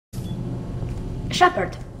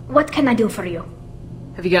Shepard, what can I do for you?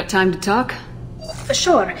 Have you got time to talk?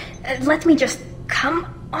 Sure. Let me just...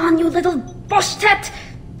 Come on, you little bushtet!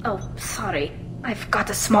 Oh, sorry. I've got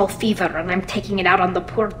a small fever and I'm taking it out on the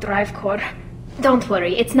poor drive core. Don't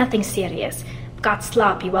worry, it's nothing serious. Got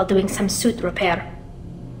sloppy while doing some suit repair.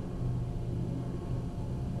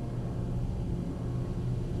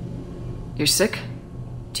 You're sick?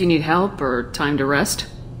 Do you need help or time to rest?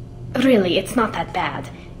 Really, it's not that bad.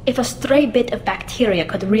 If a stray bit of bacteria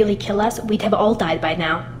could really kill us, we'd have all died by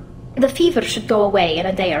now. The fever should go away in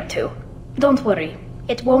a day or two. Don't worry,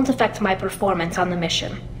 it won't affect my performance on the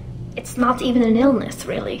mission. It's not even an illness,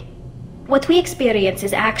 really. What we experience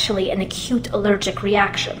is actually an acute allergic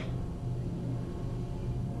reaction.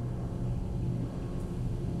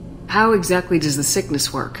 How exactly does the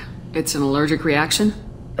sickness work? It's an allergic reaction?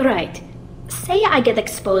 Right. Say I get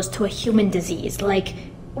exposed to a human disease, like...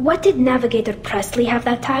 What did Navigator Presley have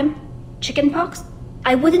that time? Chickenpox?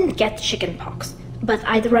 I wouldn't get chickenpox, but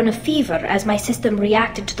I'd run a fever as my system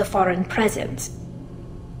reacted to the foreign presence.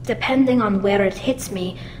 Depending on where it hits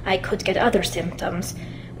me, I could get other symptoms.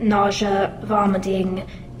 Nausea, vomiting,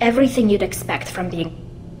 everything you'd expect from being...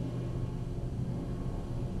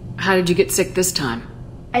 How did you get sick this time?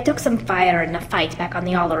 I took some fire in a fight back on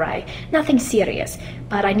the Allerai. Nothing serious,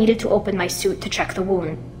 but I needed to open my suit to check the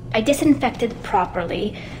wound. I disinfected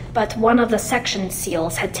properly, but one of the section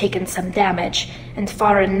seals had taken some damage, and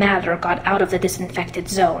foreign matter got out of the disinfected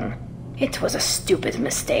zone. It was a stupid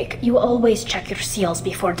mistake. You always check your seals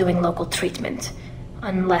before doing local treatment.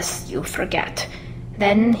 Unless you forget.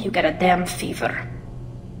 Then you get a damn fever.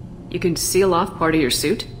 You can seal off part of your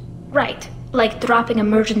suit? Right. Like dropping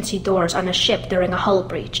emergency doors on a ship during a hull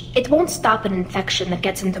breach. It won't stop an infection that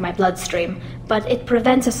gets into my bloodstream, but it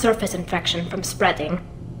prevents a surface infection from spreading.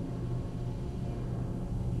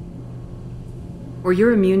 Were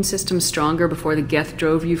your immune system stronger before the Geth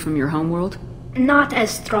drove you from your homeworld? Not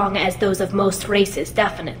as strong as those of most races,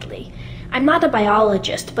 definitely. I'm not a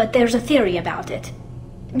biologist, but there's a theory about it.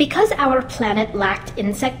 Because our planet lacked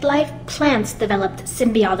insect life, plants developed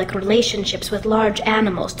symbiotic relationships with large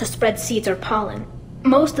animals to spread seeds or pollen.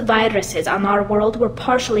 Most viruses on our world were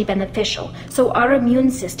partially beneficial, so our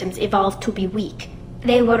immune systems evolved to be weak.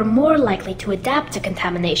 They were more likely to adapt to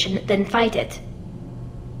contamination than fight it.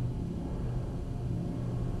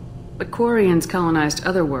 But Quarians colonized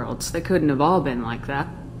other worlds. They couldn't have all been like that.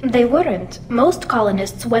 They weren't. Most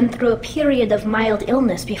colonists went through a period of mild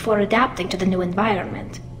illness before adapting to the new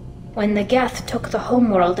environment. When the Geth took the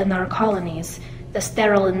homeworld and our colonies, the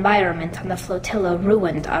sterile environment on the flotilla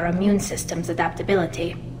ruined our immune system's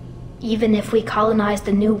adaptability. Even if we colonized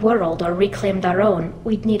a new world or reclaimed our own,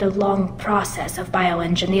 we'd need a long process of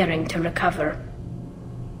bioengineering to recover.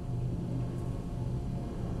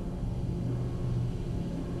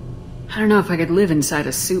 I don't know if I could live inside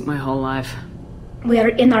a suit my whole life. We are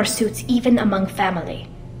in our suits even among family.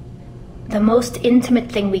 The most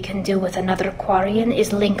intimate thing we can do with another Quarian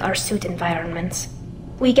is link our suit environments.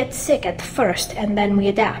 We get sick at first and then we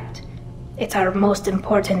adapt. It's our most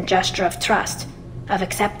important gesture of trust, of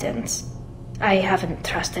acceptance. I haven't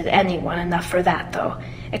trusted anyone enough for that, though.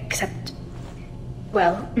 Except...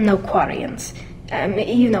 well, no Quarians.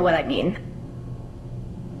 You know what I mean.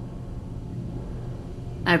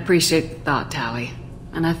 I appreciate the thought, Tali.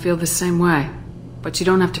 And I feel the same way. But you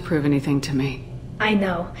don't have to prove anything to me. I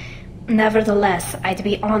know. Nevertheless, I'd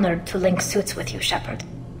be honored to link suits with you, Shepard.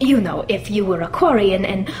 You know, if you were a Quarian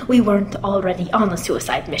and we weren't already on a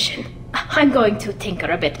suicide mission. I'm going to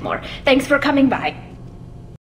tinker a bit more. Thanks for coming by.